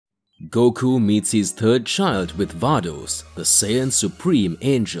Goku meets his third child with Vados, the Saiyan Supreme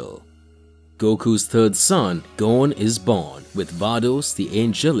Angel. Goku's third son, Gon, is born. With Vados, the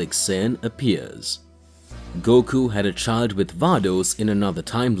angelic Saiyan appears. Goku had a child with Vados in another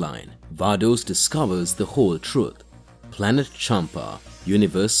timeline. Vados discovers the whole truth. Planet Champa,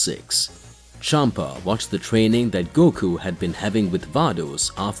 Universe 6. Champa watched the training that Goku had been having with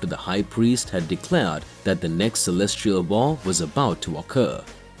Vados after the High Priest had declared that the next celestial war was about to occur.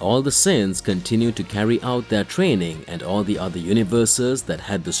 All the Saiyans continued to carry out their training, and all the other universes that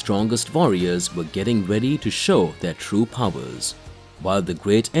had the strongest warriors were getting ready to show their true powers, while the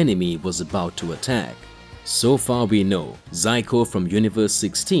great enemy was about to attack. So far we know Zyko from Universe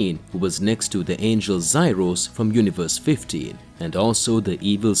 16, who was next to the angel Zyros from Universe 15, and also the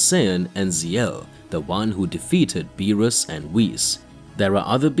evil Saiyan Enziel, the one who defeated Beerus and Whis. There are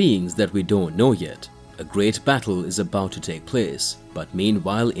other beings that we don't know yet. A great battle is about to take place, but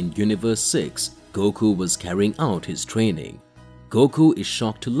meanwhile in Universe 6, Goku was carrying out his training. Goku is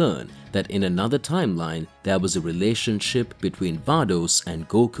shocked to learn that in another timeline there was a relationship between Vados and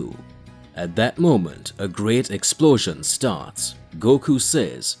Goku. At that moment, a great explosion starts. Goku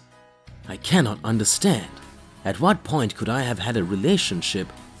says, "I cannot understand. At what point could I have had a relationship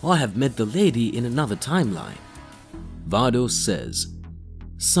or have met the lady in another timeline?" Vados says,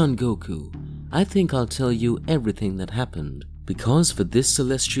 "Son Goku, I think I'll tell you everything that happened, because for this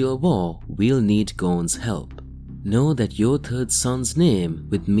celestial war, we'll need Gon's help. Know that your third son's name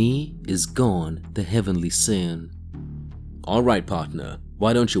with me is Gon, the Heavenly Saiyan." Alright partner,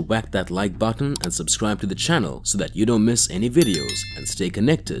 why don't you whack that like button and subscribe to the channel so that you don't miss any videos and stay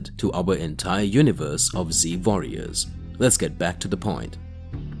connected to our entire universe of Z Warriors. Let's get back to the point.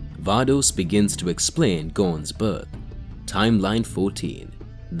 Vados begins to explain Gon's birth. Timeline 14.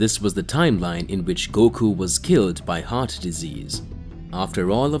 This was the timeline in which Goku was killed by heart disease.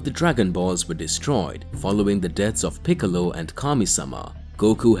 After all of the Dragon Balls were destroyed following the deaths of Piccolo and Kami-sama,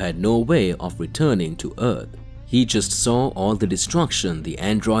 Goku had no way of returning to Earth. He just saw all the destruction the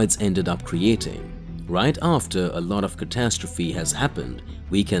androids ended up creating. Right after a lot of catastrophe has happened,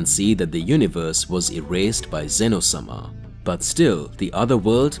 we can see that the universe was erased by Zeno-sama. But still, the other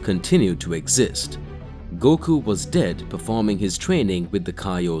world continued to exist. Goku was dead performing his training with the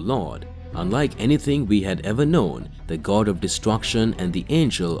Kaio Lord. Unlike anything we had ever known, the God of Destruction and the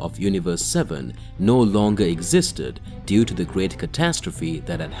Angel of Universe 7 no longer existed due to the great catastrophe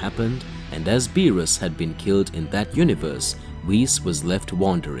that had happened, and as Beerus had been killed in that universe, Whis was left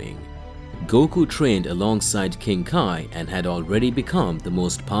wandering. Goku trained alongside King Kai and had already become the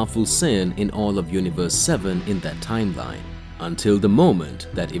most powerful Saiyan in all of Universe 7 in that timeline, until the moment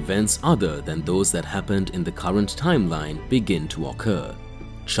that events other than those that happened in the current timeline begin to occur.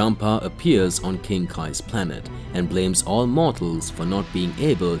 Champa appears on King Kai's planet and blames all mortals for not being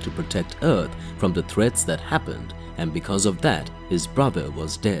able to protect Earth from the threats that happened, and because of that, his brother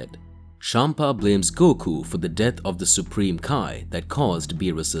was dead. Champa blames Goku for the death of the Supreme Kai that caused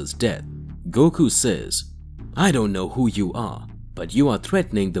Beerus's death. Goku says, "I don't know who you are, but you are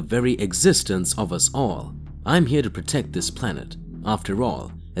threatening the very existence of us all. I'm here to protect this planet. After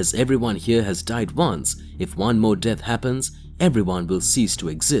all, as everyone here has died once, if one more death happens, everyone will cease to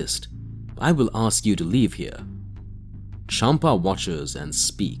exist. I will ask you to leave here." Champa watches and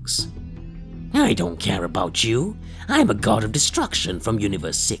speaks. "I don't care about you. I'm a god of destruction from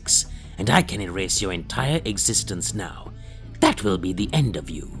Universe 6, and I can erase your entire existence now. That will be the end of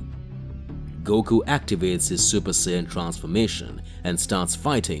you." Goku activates his Super Saiyan transformation and starts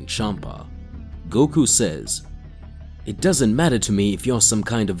fighting Champa. Goku says, "It doesn't matter to me if you're some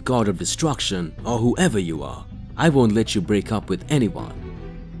kind of god of destruction or whoever you are. I won't let you break up with anyone."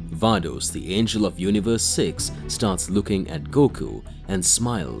 Vados, the angel of Universe 6, starts looking at Goku and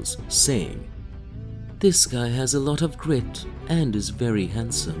smiles, saying, "This guy has a lot of grit and is very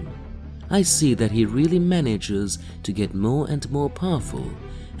handsome. I see that he really manages to get more and more powerful,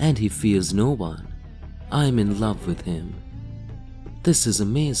 and he fears no one. I'm in love with him. This is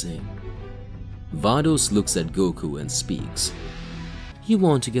amazing." Vados looks at Goku and speaks. "You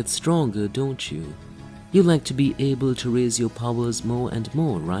want to get stronger, don't you? You like to be able to raise your powers more and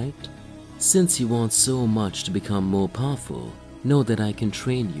more, right? Since you want so much to become more powerful, know that I can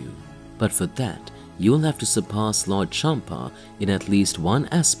train you. But for that, you'll have to surpass Lord Champa in at least one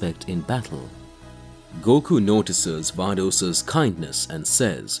aspect in battle." Goku notices Vados' kindness and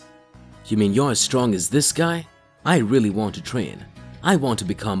says, "You mean you're as strong as this guy? I really want to train. I want to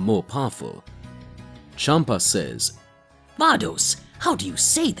become more powerful." Champa says, "Vados, how do you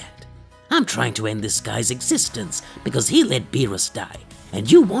say that? I'm trying to end this guy's existence because he let Beerus die,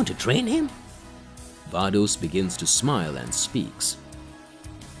 and you want to train him?" Vados begins to smile and speaks.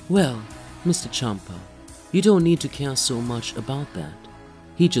 Well, Mr. Champa, you don't need to care so much about that.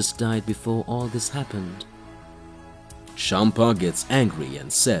 He just died before all this happened. Champa gets angry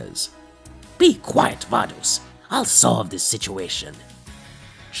and says, Be quiet, Vados. I'll solve this situation.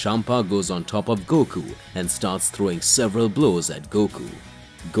 Champa goes on top of Goku and starts throwing several blows at Goku.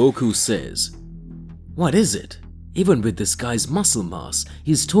 Goku says, What is it? Even with this guy's muscle mass,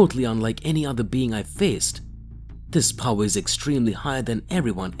 he's totally unlike any other being I've faced. This power is extremely higher than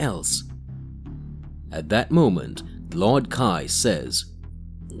everyone else. At that moment, Lord Kai says,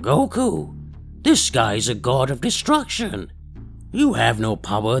 Goku, this guy is a god of destruction. You have no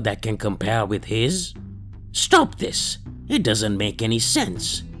power that can compare with his. Stop this. It doesn't make any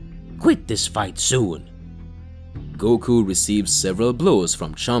sense. Quit this fight soon. Goku receives several blows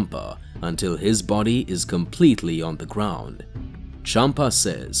from Champa until his body is completely on the ground. Champa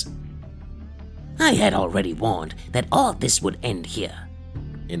says, I had already warned that all this would end here.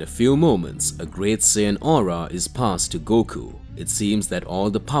 In a few moments, a great Saiyan aura is passed to Goku. It seems that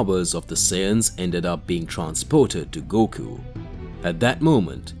all the powers of the Saiyans ended up being transported to Goku. At that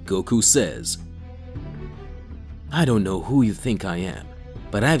moment, Goku says, I don't know who you think I am,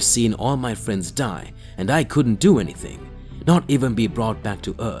 but I've seen all my friends die and I couldn't do anything, not even be brought back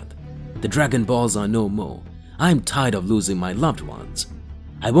to Earth. The Dragon Balls are no more. I'm tired of losing my loved ones.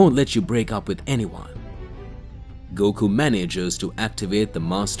 I won't let you break up with anyone. Goku manages to activate the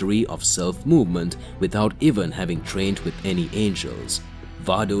mastery of self-movement without even having trained with any angels.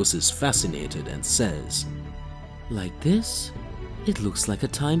 Vados is fascinated and says, Like this? It looks like a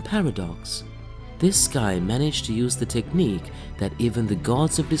time paradox. This guy managed to use the technique that even the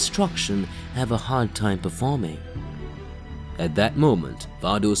gods of destruction have a hard time performing. At that moment,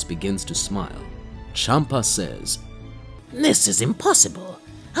 Vados begins to smile. Champa says, This is impossible.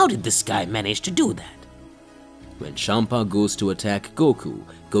 How did this guy manage to do that? When Champa goes to attack Goku,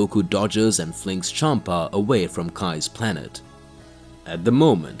 Goku dodges and flings Champa away from Kai's planet. At the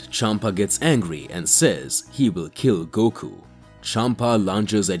moment, Champa gets angry and says he will kill Goku. Champa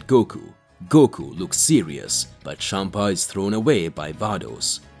lunges at Goku. Goku looks serious, but Champa is thrown away by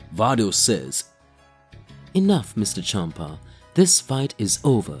Vados. Vados says, Enough, Mr. Champa. This fight is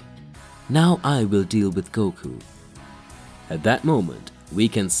over. Now I will deal with Goku. At that moment, we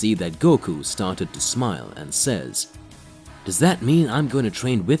can see that Goku started to smile and says, Does that mean I'm going to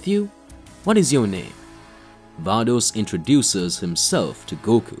train with you? What is your name? Vados introduces himself to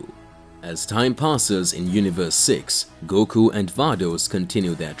Goku. As time passes in Universe 6, Goku and Vados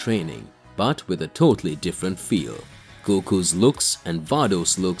continue their training, but with a totally different feel. Goku's looks and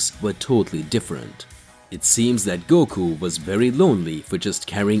Vados' looks were totally different. It seems that Goku was very lonely for just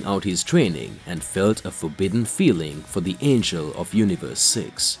carrying out his training and felt a forbidden feeling for the Angel of Universe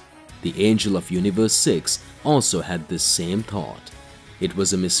 6. The Angel of Universe 6 also had this same thought. It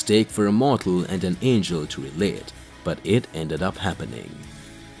was a mistake for a mortal and an angel to relate, but it ended up happening.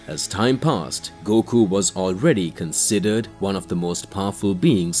 As time passed, Goku was already considered one of the most powerful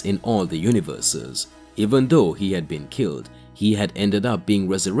beings in all the universes. Even though he had been killed, he had ended up being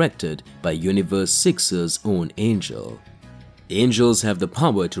resurrected by Universe 6's own angel. Angels have the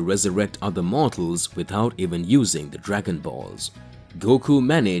power to resurrect other mortals without even using the Dragon Balls. Goku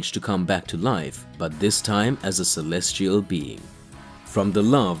managed to come back to life, but this time as a celestial being. From the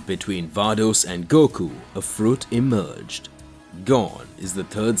love between Vados and Goku, a fruit emerged. Gon is the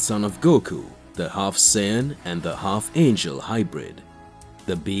third son of Goku, the half Saiyan and the half angel hybrid,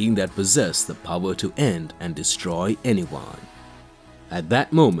 the being that possessed the power to end and destroy anyone. At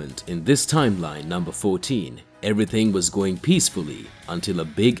that moment in this timeline number 14, everything was going peacefully until a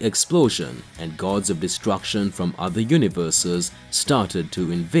big explosion and gods of destruction from other universes started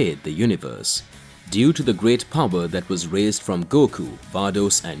to invade the universe. Due to the great power that was raised from Goku,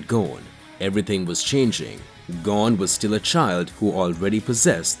 Vados and Gon, everything was changing. Gon was still a child who already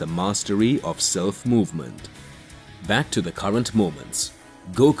possessed the mastery of self-movement. Back to the current moments.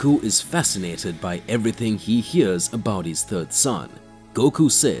 Goku is fascinated by everything he hears about his third son.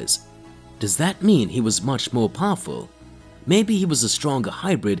 Goku says, Does that mean he was much more powerful? Maybe he was a stronger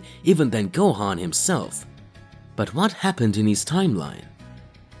hybrid even than Gohan himself. But what happened in his timeline?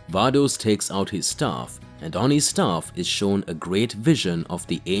 Vados takes out his staff, and on his staff is shown a great vision of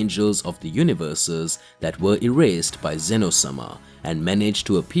the angels of the universes that were erased by Zeno-sama and managed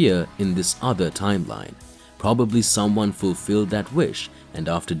to appear in this other timeline. Probably someone fulfilled that wish, and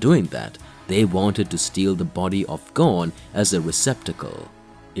after doing that, they wanted to steal the body of Gon as a receptacle.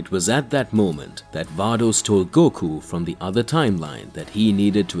 It was at that moment that Vados told Goku from the other timeline that he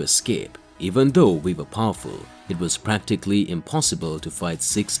needed to escape. Even though we were powerful, it was practically impossible to fight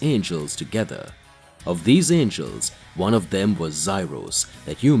 6 angels together. Of these angels, one of them was Zyros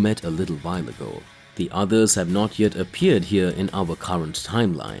that you met a little while ago. The others have not yet appeared here in our current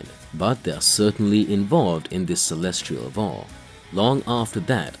timeline, but they are certainly involved in this celestial war. Long after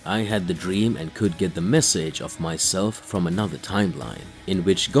that, I had the dream and could get the message of myself from another timeline, in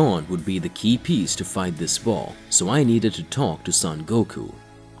which Gon would be the key piece to fight this war, so I needed to talk to Son Goku.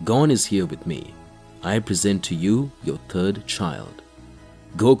 Gon is here with me. I present to you your third child.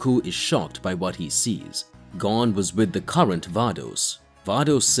 Goku is shocked by what he sees. Gon was with the current Vados.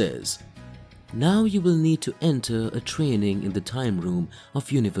 Vados says, "Now you will need to enter a training in the time room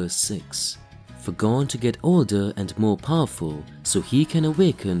of Universe 6 for Gon to get older and more powerful so he can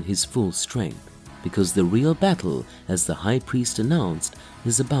awaken his full strength, because the real battle, as the High Priest announced,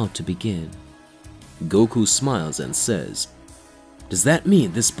 is about to begin." Goku smiles and says, "Does that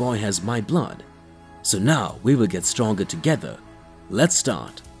mean this boy has my blood? So now we will get stronger together. Let's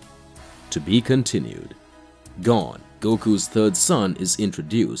start." To be continued. Gon, Goku's third son, is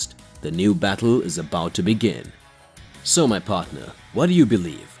introduced. The new battle is about to begin. So my partner, what do you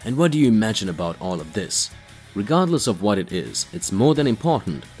believe and what do you imagine about all of this? Regardless of what it is, it's more than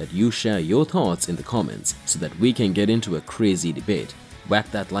important that you share your thoughts in the comments so that we can get into a crazy debate.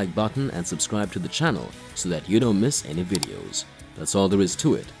 Whack that like button and subscribe to the channel so that you don't miss any videos. That's all there is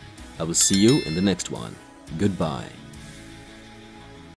to it. I will see you in the next one. Goodbye.